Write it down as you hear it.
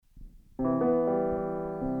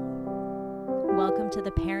to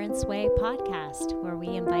the Parents Way podcast, where we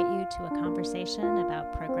invite you to a conversation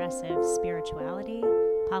about progressive spirituality,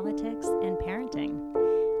 politics, and parenting.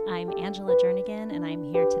 I'm Angela Jernigan, and I'm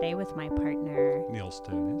here today with my partner, Niels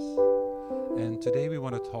Teunis. And today we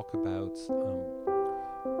want to talk about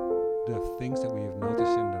the things that we've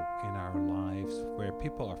noticed in our lives where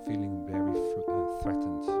people are feeling very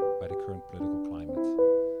threatened by the current political climate.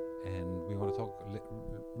 And we want to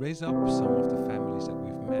raise up some of the families that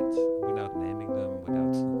we've met without naming them,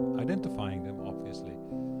 without identifying them, obviously.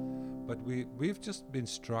 But we've just been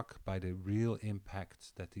struck by the real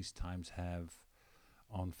impact that these times have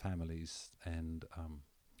on families, and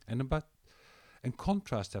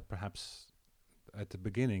contrast that perhaps at the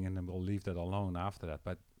beginning, and then we'll leave that alone after that.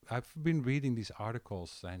 But I've been reading these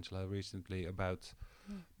articles, Angela, recently about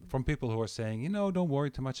from people who are saying, don't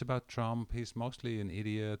worry too much about Trump. He's mostly an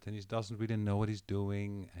idiot, and he doesn't really know what he's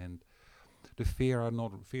doing, and the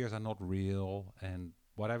fears are not real. And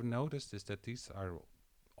what I've noticed is that these are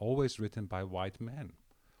always written by white men,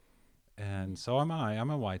 and so am I. I'm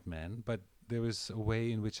a white man, but there is a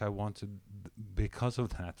way in which I want to, because of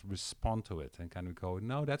that, respond to it and kind of go,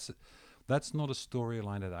 no, that's not a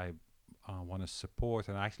storyline that I want to support,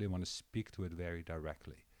 and I actually want to speak to it very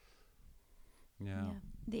directly. Yeah.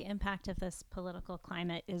 The impact of this political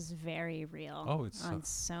climate is very real on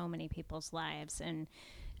so many people's lives. And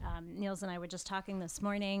Niels and I were just talking this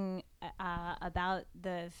morning about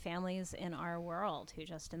the families in our world who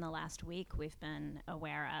just in the last week we've been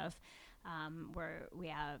aware of, where we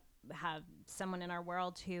have someone in our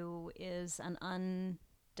world who is an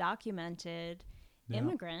undocumented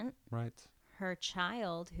immigrant. Right. Her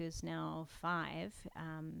child, who's now 5,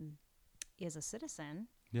 is a citizen.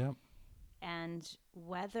 Yeah. And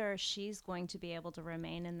whether she's going to be able to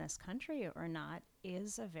remain in this country or not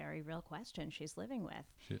is a very real question she's living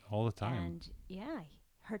with. All the time. And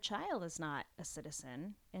her child is not a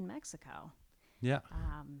citizen in Mexico. Yeah.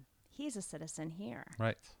 He's a citizen here.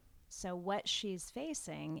 Right. So what she's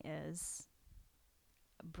facing is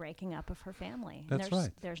breaking up of her family. That's right.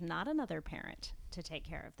 There's not another parent to take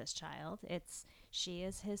care of this child. She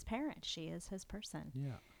is his parent. She is his person.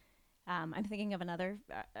 Yeah. I'm thinking of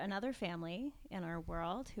another family in our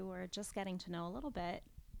world who we're just getting to know a little bit,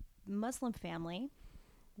 Muslim family,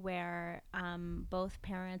 where both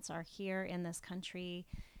parents are here in this country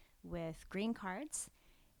with green cards,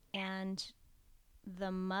 and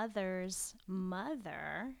the mother's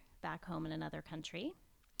mother back home in another country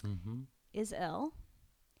is ill,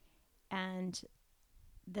 and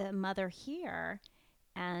the mother here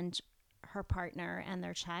and her partner and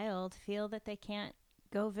their child feel that they can't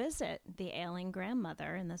go visit the ailing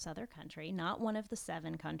grandmother in this other country, not one of the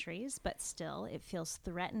 7 countries, but still it feels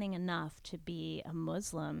threatening enough to be a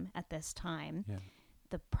Muslim at this time. Yeah.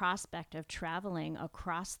 The prospect of traveling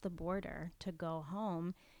across the border to go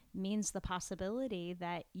home means the possibility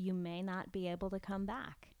that you may not be able to come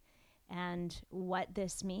back. And what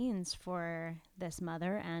this means for this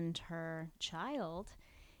mother and her child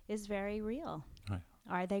is very real. Right.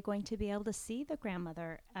 Are they going to be able to see the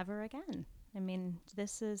grandmother ever again? I mean,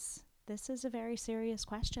 this is a very serious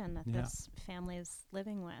question that this family is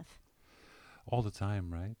living with. All the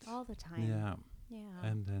time, right? All the time. Yeah. Yeah.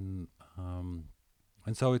 And then,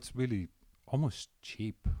 and so it's really almost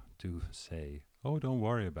cheap to say, oh, don't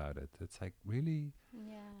worry about it. It's like, really?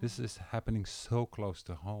 Yeah. This is happening so close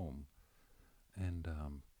to home. And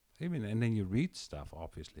and then you read stuff,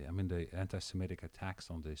 obviously. I mean, the anti-Semitic attacks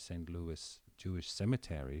on the St. Louis Jewish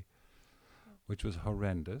cemetery, which was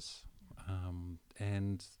horrendous.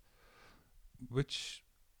 And which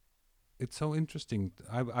it's so interesting.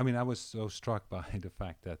 I was so struck by the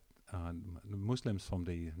fact that Muslims from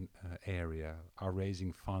the area are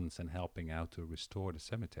raising funds and helping out to restore the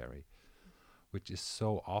cemetery, which is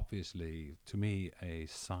so obviously, to me, a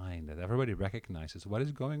sign that everybody recognizes what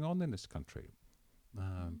is going on in this country.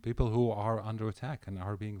 People who are under attack and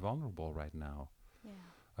are being vulnerable right now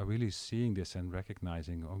are really seeing this and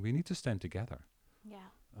recognizing, we need to stand together. Yeah.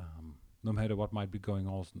 No matter what might be going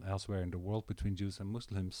on elsewhere in the world between Jews and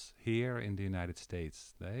Muslims, here in the United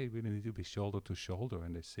States, they really need to be shoulder to shoulder,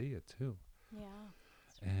 and they see it too. Yeah.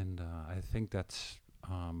 And I think that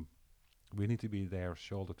we need to be there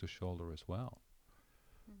shoulder to shoulder as well.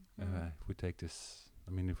 If we take this,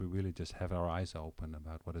 if we really just have our eyes open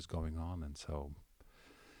about what is going on, and so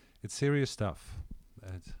it's serious stuff.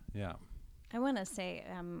 I want to say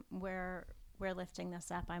we're lifting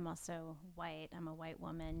this up. I'm also white. I'm a white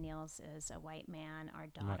woman. Niels is a white man. Our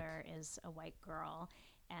daughter is a white girl.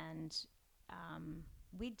 And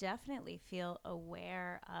we definitely feel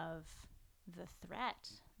aware of the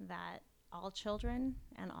threat that all children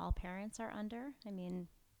and all parents are under. I mean,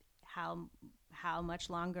 how much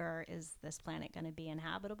longer is this planet going to be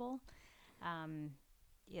inhabitable? Um,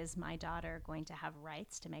 is my daughter going to have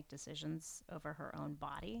rights to make decisions over her own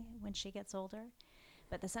body when she gets older?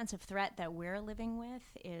 But the sense of threat that we're living with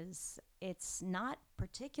is it's not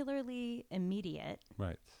particularly immediate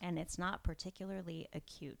Right. and it's not particularly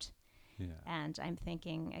acute. Yeah. And I'm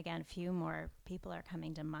thinking, again, a few more people are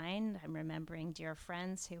coming to mind. I'm remembering dear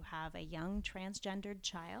friends who have a young transgendered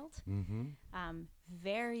child. Mm-hmm.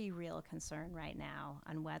 Very real concern right now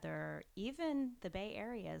on whether even the Bay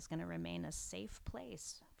Area is going to remain a safe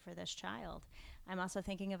place for this child. I'm also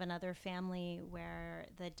thinking of another family where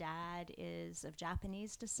the dad is of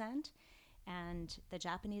Japanese descent and the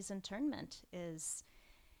Japanese internment is,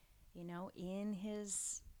 in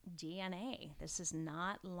his DNA. This is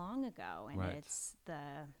not long ago, and Right. it's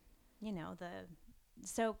the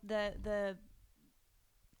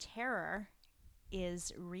terror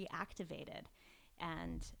is reactivated,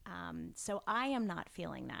 and so I am not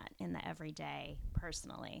feeling that in the everyday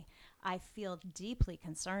personally. I feel deeply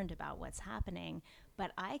concerned about what's happening,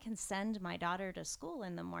 but I can send my daughter to school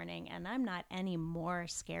in the morning, and I'm not any more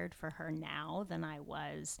scared for her now than I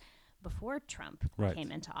was before Trump Right.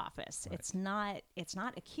 came into office. Right. It's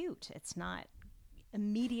not acute. It's not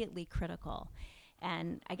immediately critical.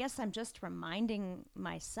 And I guess I'm just reminding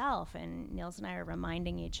myself, and Niels and I are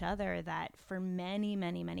reminding each other, that for many,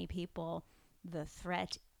 many, many people, the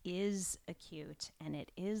threat is acute and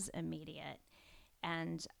it is immediate.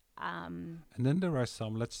 And And then there are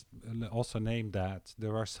some, let's also name that,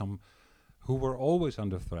 there are some who were always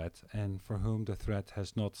under threat and for whom the threat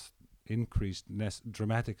has not increased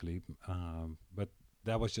dramatically, but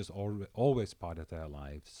that was just always part of their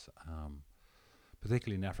lives,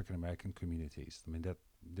 particularly in African American communities. I mean, that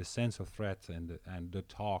the sense of threat and the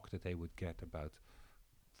talk that they would get about,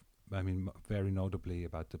 very notably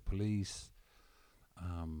about the police,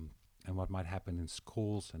 and what might happen in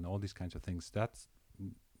schools and all these kinds of things,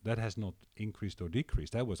 that has not increased or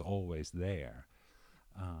decreased. That was always there.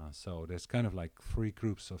 So there's kind of like three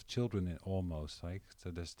groups of children almost, like, so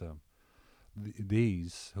there's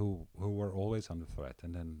these who were always under threat,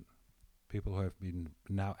 and then people who have been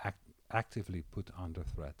now actively put under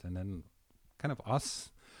threat, and then kind of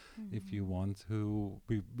us, if you want, who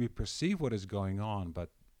we perceive what is going on, but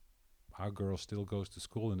our girl still goes to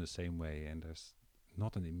school in the same way, and there's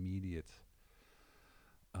not an immediate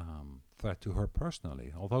threat to her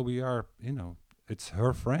personally. Although we are, it's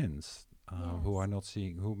her friends who are not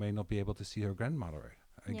seeing, who may not be able to see her grandmother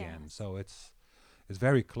again. Yes. So it's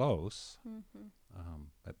very close. Mm-hmm.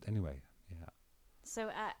 But anyway, yeah. So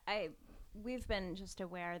we've been just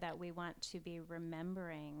aware that we want to be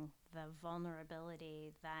remembering the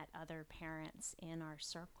vulnerability that other parents in our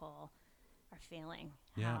circle are feeling,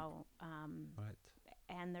 Yeah. how Right.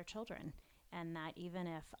 and their children, and that even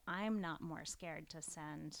if I'm not more scared to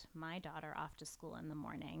send my daughter off to school in the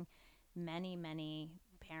morning, many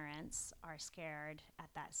parents are scared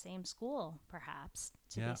at that same school, perhaps,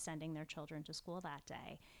 to Yeah. be sending their children to school that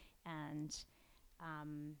day. And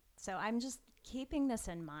so I'm just keeping this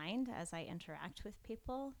in mind as I interact with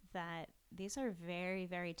people, that these are very,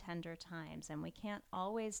 very tender times, and we can't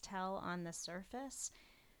always tell on the surface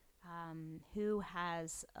who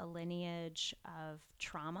has a lineage of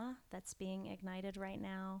trauma that's being ignited right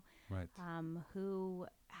now, Right. who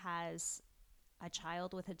has a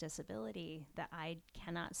child with a disability that I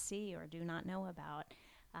cannot see or do not know about,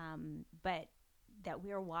 but that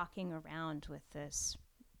we are walking around with this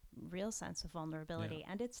real sense of vulnerability.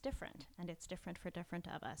 Yeah. And it's different for different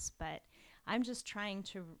of us, but I'm just trying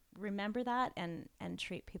to remember that and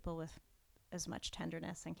treat people with as much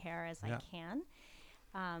tenderness and care as Yeah. I can.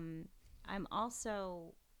 I'm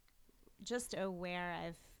also just aware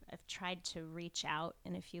I've tried to reach out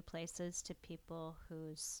in a few places to people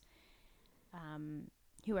who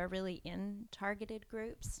are really in targeted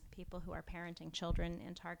groups, people who are parenting children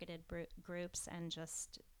in targeted groups, and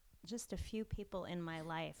just a few people in my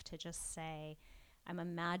life to just say, I'm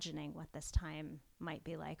imagining what this time might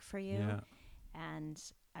be like for you. Yeah. And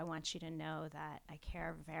I want you to know that I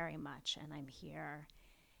care very much and I'm here.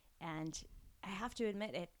 And I have to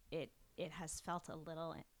admit, it has felt a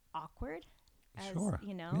little awkward. As, Sure.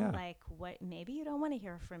 Yeah. like, what, maybe you don't want to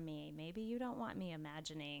hear from me. Maybe you don't want me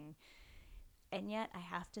imagining. And yet I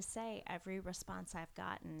have to say, every response I've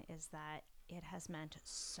gotten is that it has meant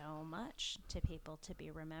so much to people to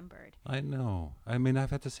be remembered. I know. I mean,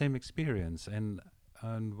 I've had the same experience, and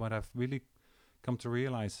what I've really come to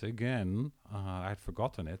realize again, I'd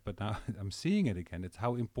forgotten it, but now I'm seeing it again. It's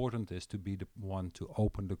how important it is to be the one to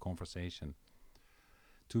open the conversation,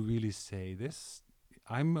 to really say this.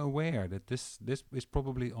 I'm aware that this is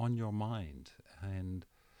probably on your mind, and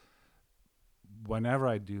whenever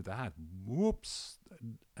I do that, whoops!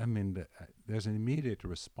 I mean, there's an immediate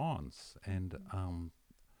response, and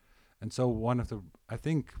so one of the, I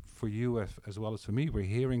think for you as well as for me, we're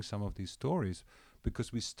hearing some of these stories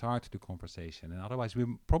because we start the conversation, and otherwise we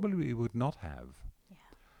probably would not have. Yeah.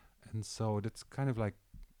 And so that's kind of like,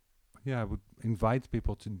 yeah, I would invite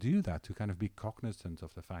people to do that, to kind of be cognizant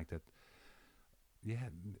of the fact that, yeah,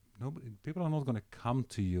 nobody, people are not going to come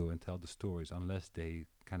to you and tell the stories unless they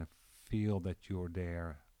kind of feel that you're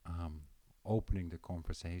there, opening the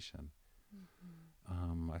conversation.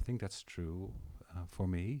 I think that's true for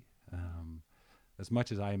me. As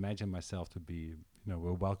much as I imagine myself to be, a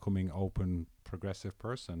welcoming, open, progressive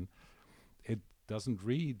person, it doesn't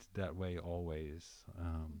read that way always.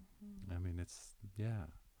 I mean, it's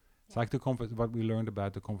like what we learned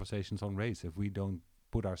about the conversations on race. If we don't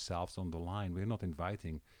put ourselves on the line, we're not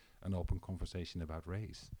inviting an open conversation about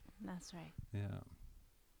race. That's right. Yeah,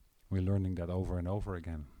 we're learning that over and over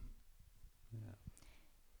again. Yeah.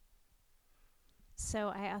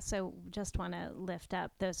 So I also just want to lift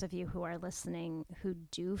up those of you who are listening who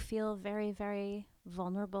do feel very, very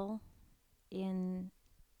vulnerable in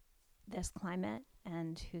this climate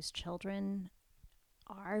and whose children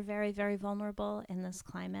are very, very vulnerable in this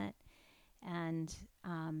climate. And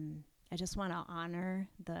I just want to honor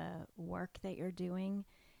the work that you're doing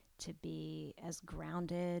to be as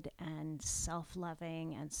grounded and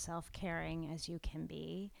self-loving and self-caring as you can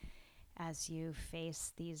be as you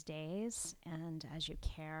face these days and as you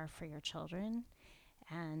care for your children.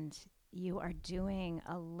 And you are doing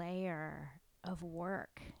a layer of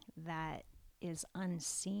work that is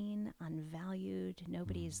unseen, unvalued.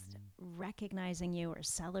 Nobody's recognizing you or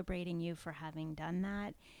celebrating you for having done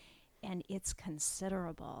that. And it's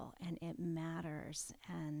considerable and it matters.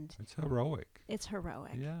 And It's heroic. it's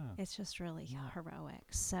heroic. Yeah. It's just really heroic.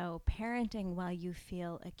 So parenting while you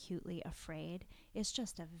feel acutely afraid is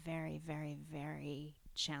just a very, very, very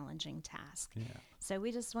challenging task. Yeah. So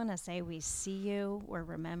we just want to say we see you, we're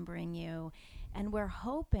remembering you, and we're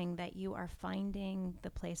hoping that you are finding the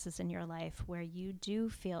places in your life where you do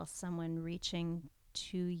feel someone reaching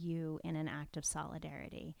to you in an act of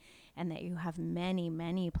solidarity, and that you have many,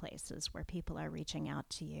 many places where people are reaching out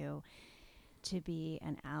to you to be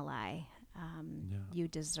an ally. You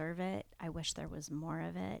deserve it. I wish there was more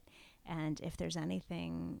of it. And if there's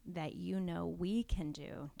anything that we can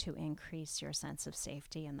do to increase your sense of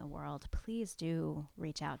safety in the world, please do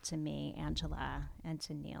reach out to me, Angela, and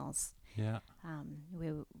to Niels. Yeah.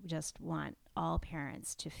 We just want all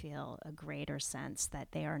parents to feel a greater sense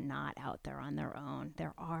that they are not out there on their own.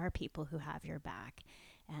 There are people who have your back.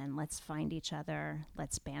 And let's find each other.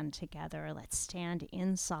 Let's band together. Let's stand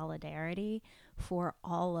in solidarity for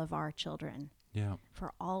all of our children. Yeah.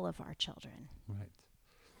 For all of our children. Right.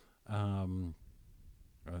 I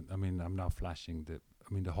mean, I'm now flashing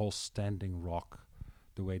the whole Standing Rock,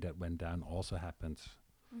 the way that went down also happened.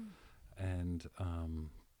 And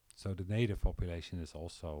so the native population is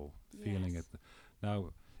also feeling it.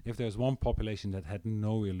 Now, if there's one population that had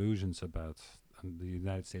no illusions about the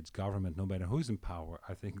United States government, no matter who's in power,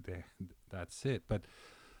 I think that's it. But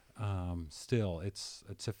still,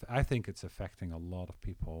 I think it's affecting a lot of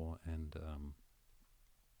people. And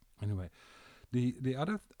anyway, the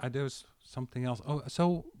other there's something else. Oh,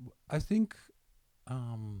 so I think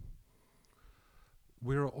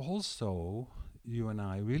we're also, you and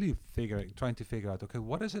I, really trying to figure out, okay,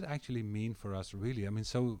 what does it actually mean for us, really? I mean,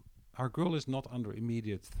 so our girl is not under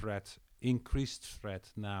immediate threat, increased threat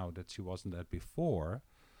now that she wasn't at before,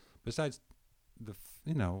 besides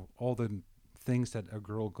all the things that a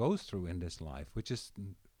girl goes through in this life, which is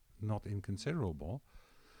not inconsiderable.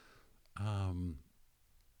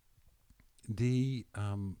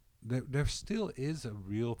 There still is a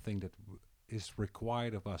real thing that is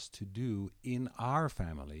required of us to do in our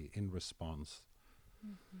family in response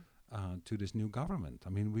to this new government. I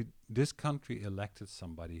mean, this country elected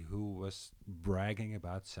somebody who was bragging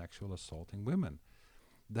about sexual assaulting women.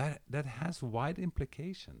 That has wide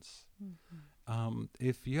implications.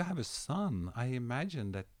 If you have a son, I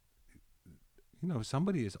imagine that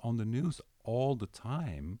somebody is on the news all the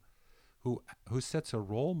time who sets a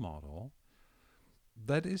role model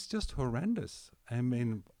that is just horrendous. I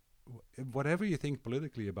mean, whatever you think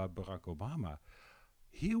politically about Barack Obama,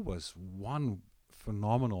 he was one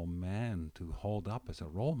phenomenal man to hold up as a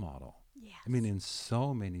role model. Yes. I mean, in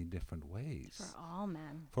so many different ways. For all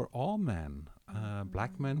men. For all men.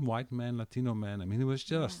 Black men, white men, Latino men. I mean, it was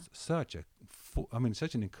just such an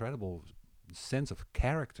incredible sense of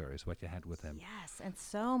character is what you had with him. Yes, and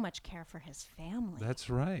so much care for his family. That's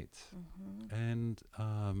right. And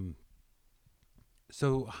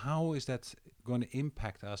So how is that going to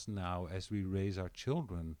impact us now as we raise our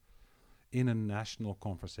children in a national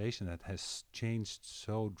conversation that has changed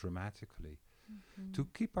so dramatically? To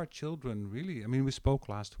keep our children really, I mean, we spoke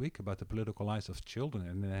last week about the political lives of children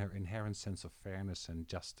and their inherent sense of fairness and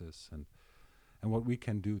justice, and what we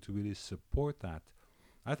can do to really support that.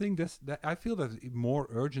 I think that I feel that more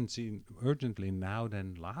urgently now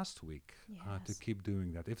than last week, to Yes. keep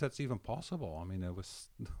doing that, if that's even possible. I mean, I was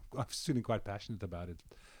feeling quite passionate about it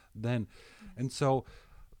then, and so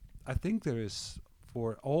I think there is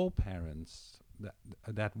for all parents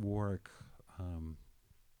that work.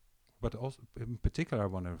 But also, in particular, I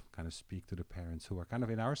want to kind of speak to the parents who are kind of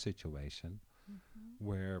in our situation,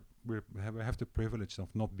 where we have the privilege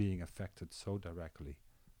of not being affected so directly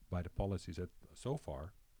by the policies that so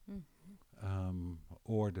far,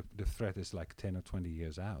 or the threat is like 10 or 20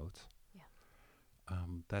 years out.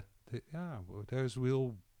 Yeah. There's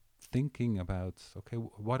real thinking about, okay,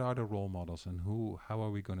 what are the role models, and how are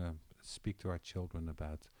we going to speak to our children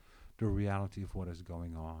about the reality of what is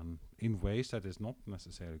going on in ways that is not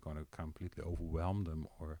necessarily going to completely overwhelm them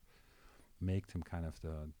or make them kind of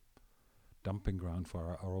the dumping ground for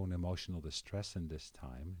our own emotional distress in this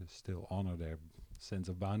time. Still honor their sense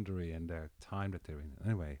of boundary and their time that they're in.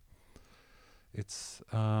 Anyway, it's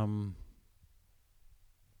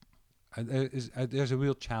there's a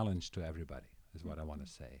real challenge to everybody, is what I want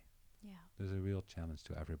to say. Yeah. There's a real challenge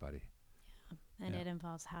to everybody. And Yeah. it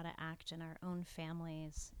involves how to act in our own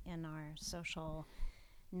families, in our social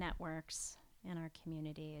networks, in our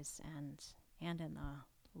communities, and in the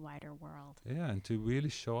wider world. Yeah, and to really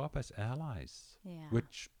show up as allies, Yeah.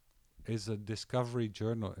 which is a discovery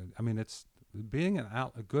journal. I mean, it's being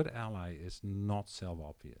a good ally is not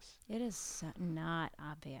self-obvious. It is not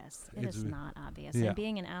obvious. It It's is re- not obvious. Yeah. And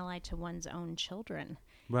being an ally to one's own children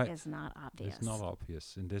Right. is not obvious. It's not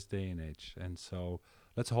obvious in this day and age. And so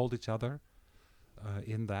let's hold each other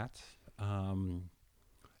in that. And,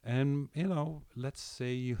 let's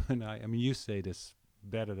say you and I mean, you say this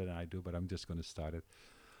better than I do, but I'm just going to start it.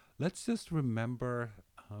 Let's just remember,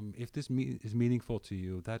 if this is meaningful to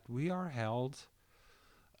you, that we are held,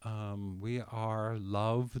 we are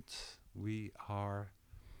loved, we are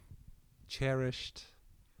cherished.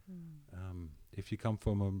 If you come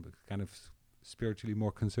from a kind of spiritually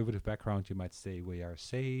more conservative background, you might say we are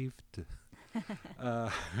saved.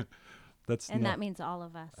 That means all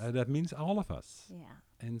of us. That means all of us. Yeah.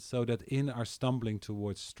 And so that in our stumbling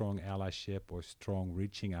towards strong allyship or strong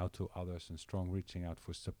reaching out to others and strong reaching out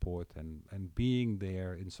for support and being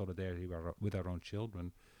there in solidarity with our own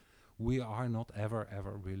children, we are not ever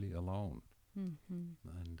really alone. And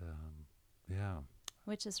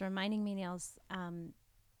Which is reminding me, Niels,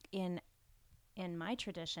 in my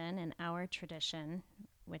tradition, in our tradition,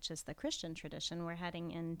 which is the Christian tradition, we're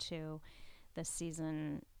heading into the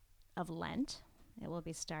season of Lent. It will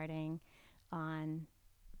be starting on...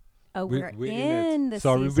 Oh, we're in the season.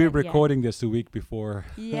 Sorry, we're recording this the week before.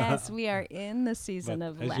 Yes, we are in the season But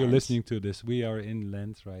of as Lent. you're listening to this, we are in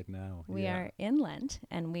Lent right now. We are in Lent,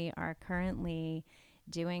 and we are currently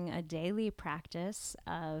doing a daily practice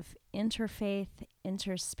of interfaith,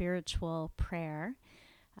 interspiritual prayer.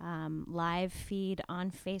 Live feed on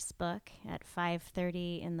Facebook at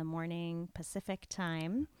 5:30 in the morning Pacific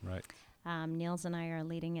time. Right. Niels and I are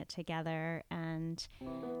leading it together, and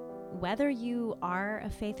whether you are a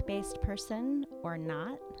faith-based person or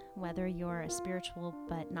not, whether you're a spiritual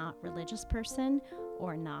but not religious person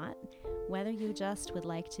or not, whether you just would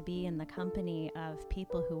like to be in the company of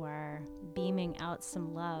people who are beaming out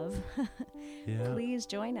some love, please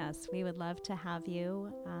join us. We would love to have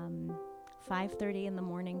you. 5:30 in the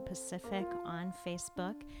morning Pacific on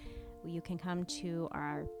Facebook. You can come to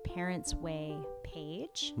our Parents Way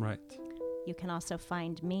page. Right. You can also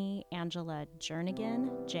find me, Angela Jernigan,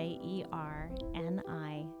 Jernigan,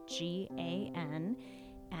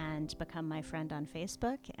 and become my friend on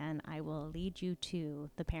Facebook, and I will lead you to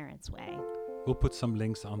the Parents Way. We'll put some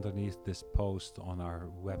links underneath this post on our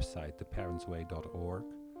website, theparentsway.org.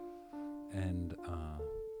 And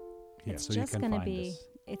It's so just you can going to find be us.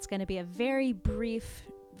 It's going to be a very brief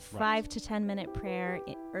 5 to 10 minute prayer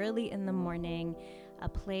early in the morning, a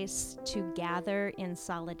place to gather in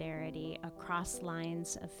solidarity across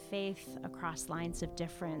lines of faith, across lines of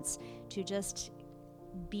difference, to just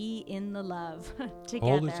be in the love together.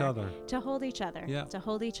 Hold each other. To hold each other. Yeah. To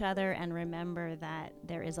hold each other and remember that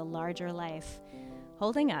there is a larger life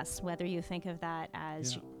holding us, whether you think of that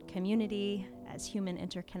as community, as human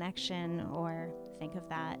interconnection, or think of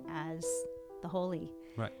that as the holy.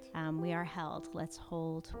 Right. We are held. Let's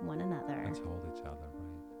hold one another. Let's hold each other,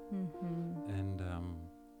 right. Mm-hmm. And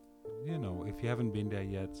if you haven't been there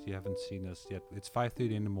yet, you haven't seen us yet. It's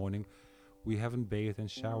 5:30 in the morning. We haven't bathed and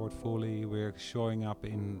showered fully. We're showing up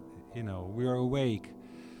we're awake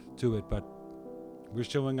to it, but we're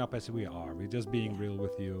showing up as we are. We're just being real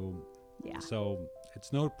with you. Yeah. So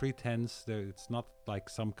it's no pretense. It's not like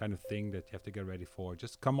some kind of thing that you have to get ready for.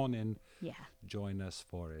 Just come on in, Yeah. join us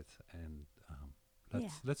for it, and Yeah.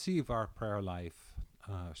 let's see if our prayer life,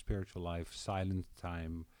 spiritual life, silent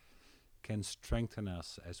time can strengthen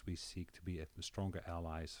us as we seek to be stronger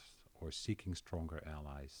allies, or seeking stronger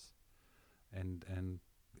allies, and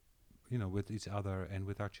with each other and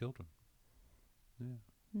with our children. Yeah.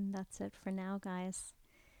 And that's it for now, guys.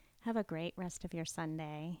 Have a great rest of your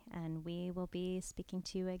Sunday, and we will be speaking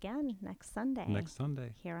to you again next Sunday Next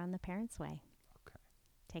Sunday. here on The Parents' Way. Okay.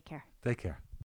 Take care. Take care.